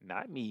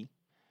 not me,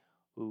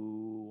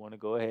 who want to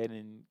go ahead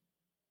and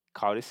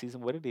call this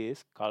season what it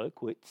is, call it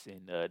quits,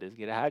 and just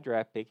get a high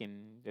draft pick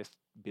and just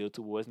build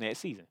towards next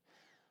season.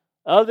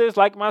 Others,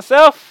 like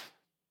myself,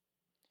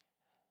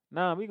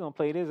 we're going to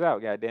play this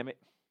out, goddammit.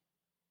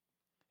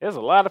 There's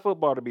a lot of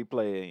football to be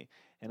played.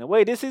 And the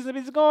way this season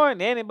is going,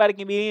 anybody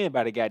can beat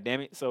anybody,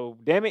 goddammit. So,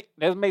 damn it,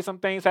 let's make some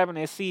things happen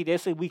and see.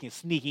 Let's see if we can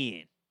sneak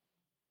in.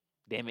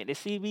 Damn it,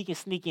 let's see if we can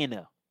sneak in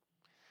there.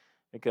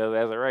 Because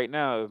as of right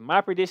now, if my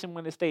prediction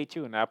wouldn't stay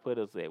true, and I put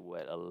us at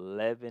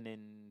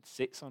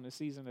 11-6 on the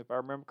season, if I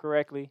remember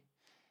correctly.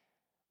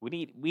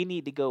 We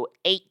need to go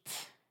 8.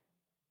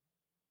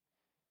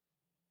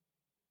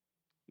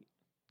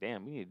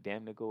 Damn, we need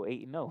to go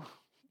 8-0.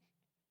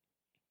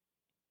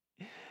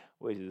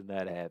 Which is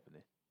not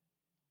happening.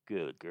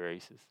 Good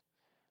gracious.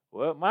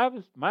 Well,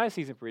 my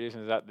season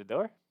prediction is out the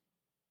door.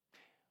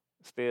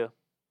 Still,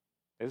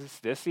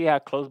 let's see how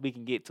close we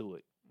can get to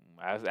it.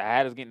 I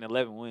had us getting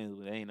 11 wins,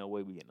 but there ain't no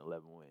way we getting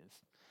 11 wins.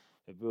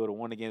 If we would have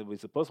won again, we're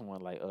supposed to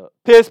win like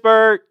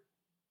Pittsburgh,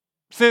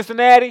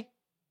 Cincinnati,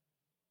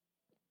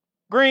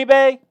 Green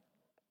Bay.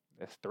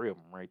 That's 3 of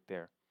them right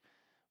there.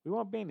 We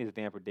won't be in this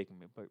damn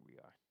predicament, but we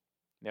are.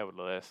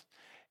 Nevertheless,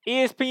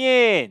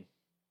 ESPN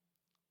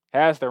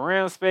has the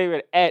Rams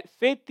favorite at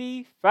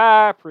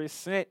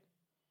 55%.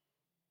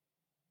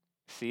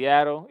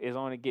 Seattle is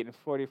only getting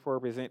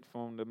 44%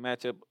 from the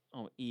matchup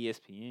on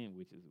ESPN,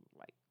 which is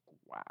like,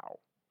 wow.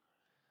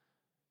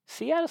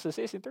 Seattle's a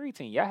 6-3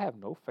 team. Y'all have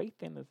no faith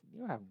in the.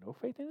 You have no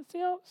faith in the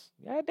Seahawks.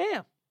 God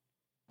damn,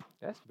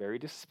 that's very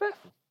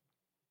disrespectful.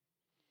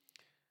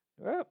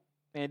 Well,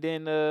 and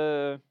then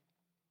as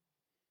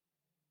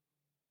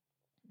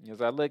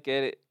I look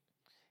at it,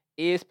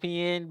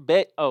 ESPN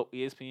bet. Oh,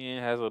 ESPN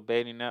has a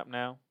betting app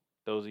now.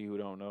 Those of you who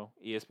don't know,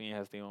 ESPN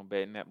has their own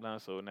betting app now.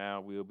 So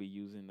now we'll be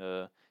using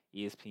the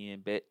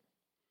ESPN bet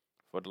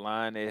for the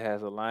line. It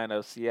has a line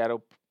of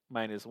Seattle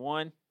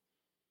 -1.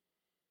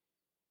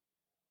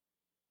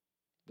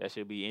 That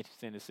should be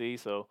interesting to see.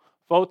 So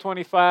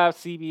 425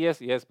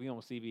 CBS. Yes, we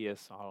on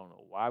CBS. I don't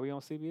know why we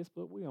on CBS,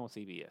 but we on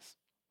CBS.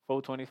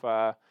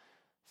 425.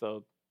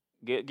 So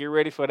get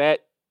ready for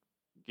that.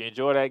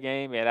 enjoy that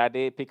game, and I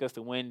did pick us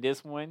to win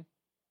this one.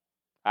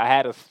 I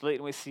had a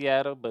split with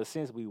Seattle, but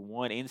since we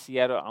won in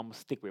Seattle, I'm gonna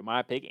stick with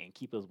my pick and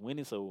keep us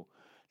winning. So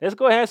let's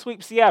go ahead and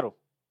sweep Seattle.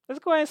 Let's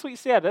go ahead and sweep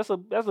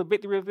Seattle. That's a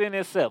victory within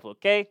itself.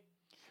 Okay,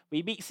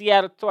 we beat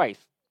Seattle twice.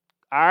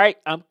 All right,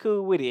 I'm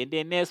cool with it. And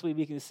then next week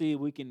we can see if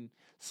we can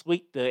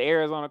sweep the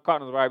Arizona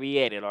Cardinals while we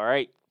at it. All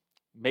right,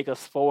 make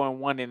us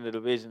 4-1 in the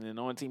division, and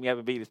the only team we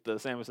haven't beat is the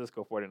San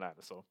Francisco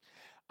 49ers. So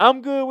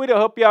I'm good with it.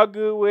 Hope y'all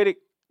good with it.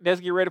 Let's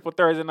get ready for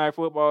Thursday night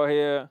football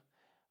here.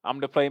 I'm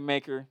the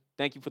playmaker.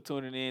 Thank you for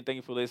tuning in. Thank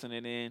you for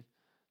listening in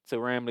to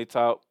Ramley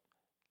Talk.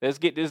 Let's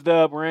get this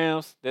dub,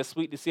 Rams. Let's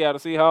sweep the Seattle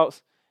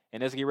Seahawks.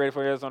 And let's get ready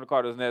for Arizona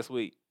Cardinals next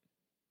week.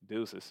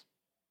 Deuces.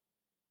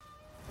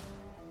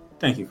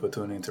 Thank you for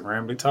tuning in to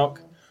Ramley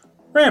Talk.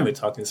 Ramley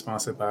Talk is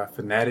sponsored by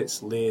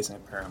Fanatics, Lids,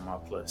 and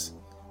Paramount Plus.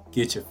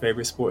 Get your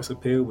favorite sports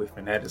appeal with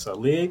Fanatics or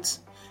Lids,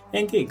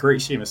 and get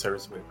great streaming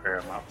service with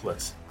Paramount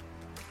Plus.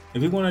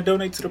 If you want to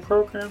donate to the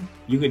program,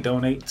 you can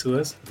donate to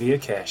us via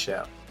Cash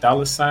App, $D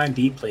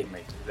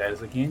Playmakers. That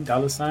is again,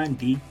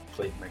 $D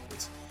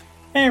Playmakers.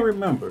 And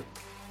remember,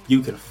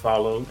 you can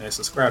follow and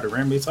subscribe to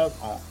Ramley Talk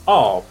on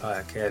all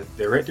podcast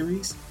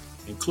directories,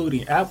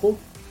 including Apple,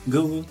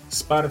 Google,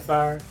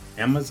 Spotify,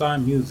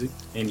 Amazon Music,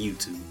 and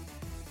YouTube.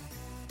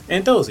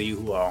 And those of you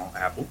who are on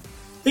Apple,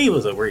 leave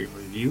us a great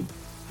review,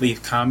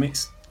 leave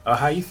comments on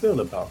how you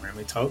feel about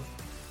Ramley Talk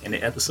and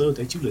the episode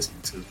that you listen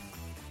to.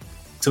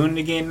 Tune in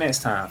again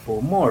next time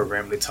for more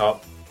Ramley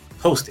Talk,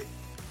 hosted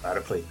by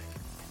the Playmaker.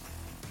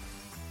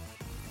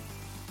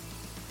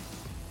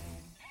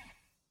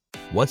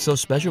 What's so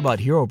special about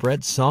Hero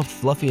Bread's soft,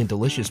 fluffy, and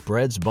delicious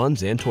breads,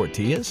 buns, and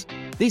tortillas?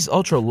 These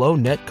ultra-low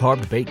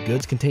net-carb baked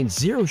goods contain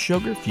zero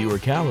sugar, fewer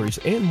calories,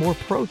 and more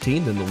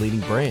protein than the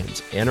leading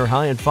brands, and are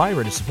high in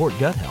fiber to support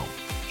gut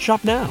health.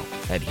 Shop now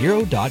at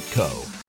Hero.co.